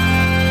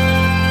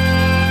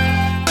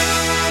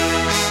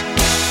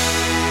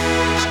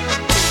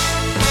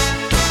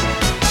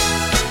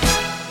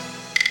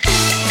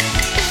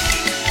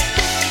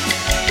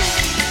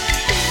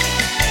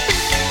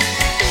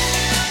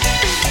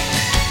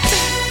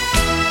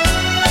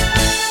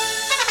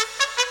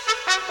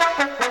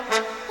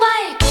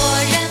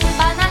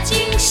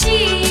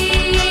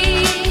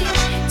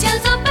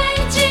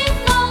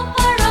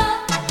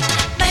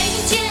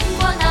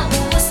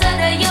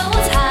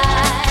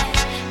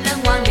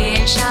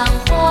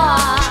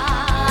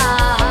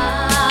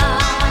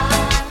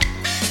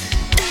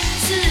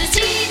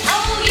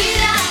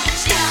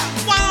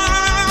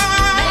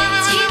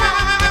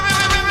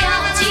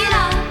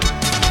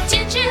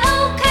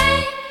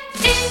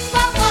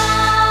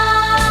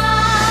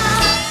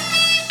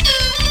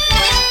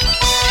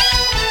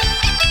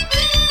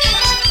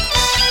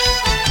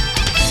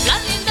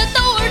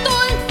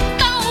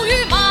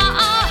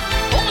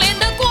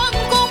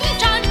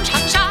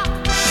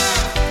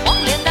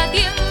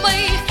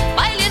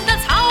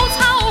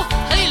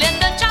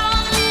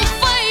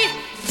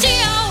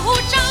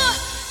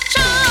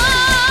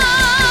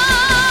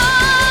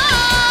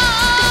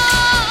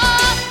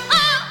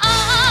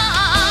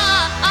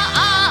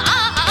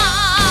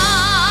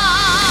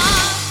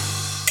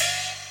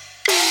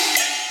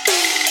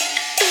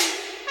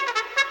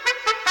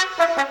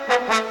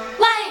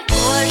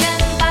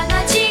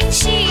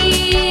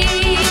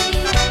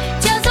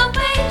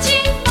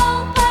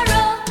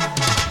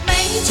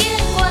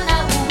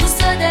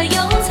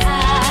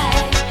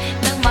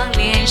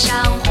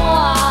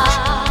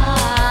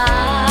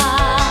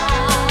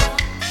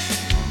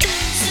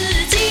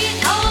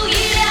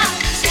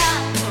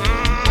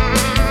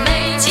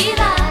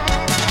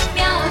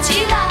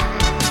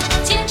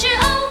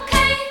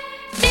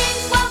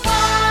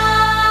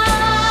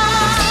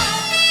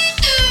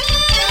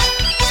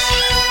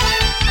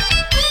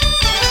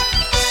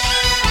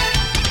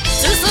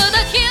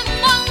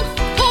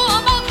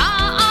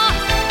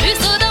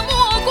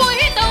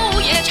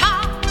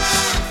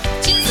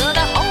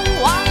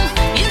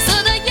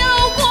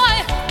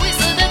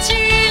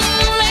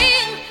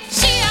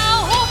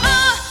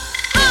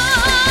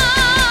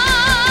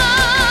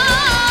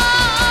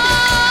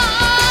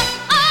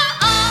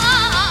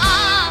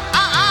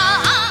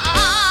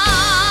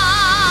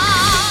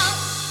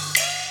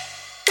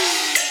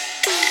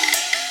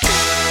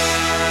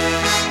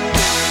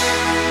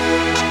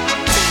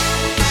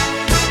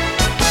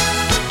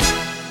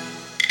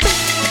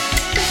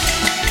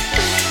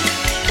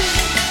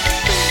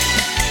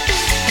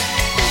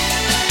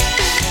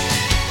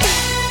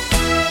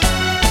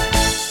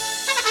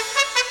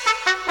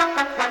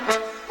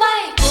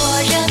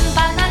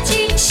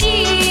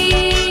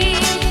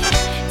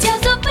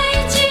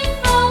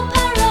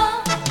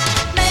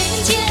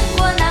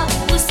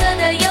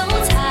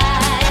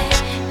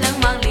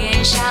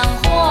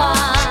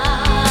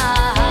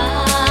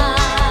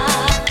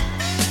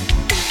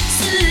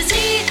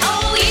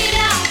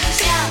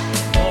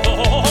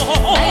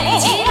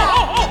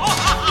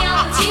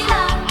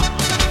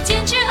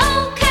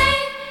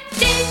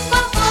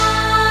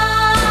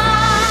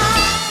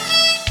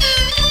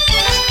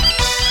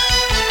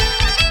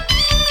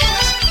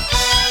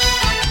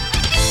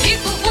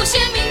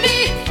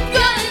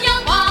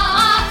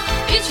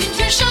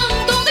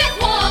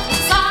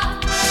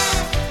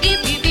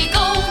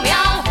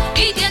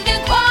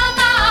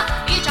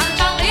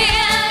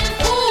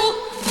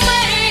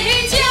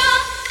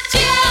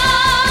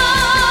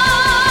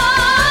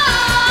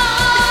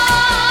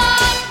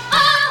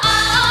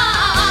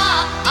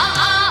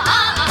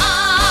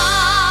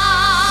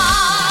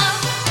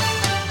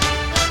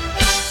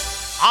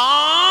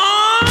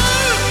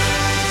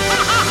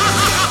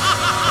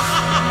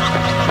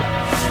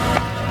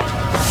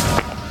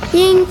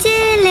迎接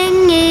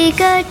另一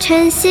个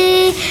晨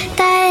曦，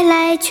带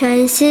来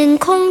全新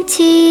空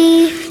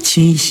气。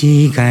气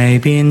息改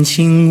变，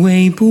情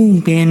味不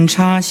变，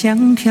茶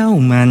香飘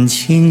满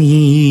情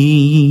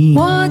意。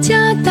我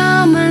家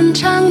大门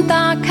常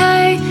打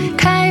开，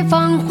开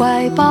放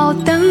怀抱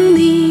等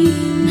你。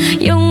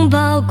拥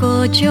抱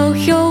过就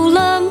有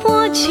了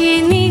默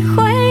契，你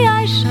会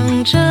爱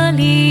上这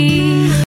里。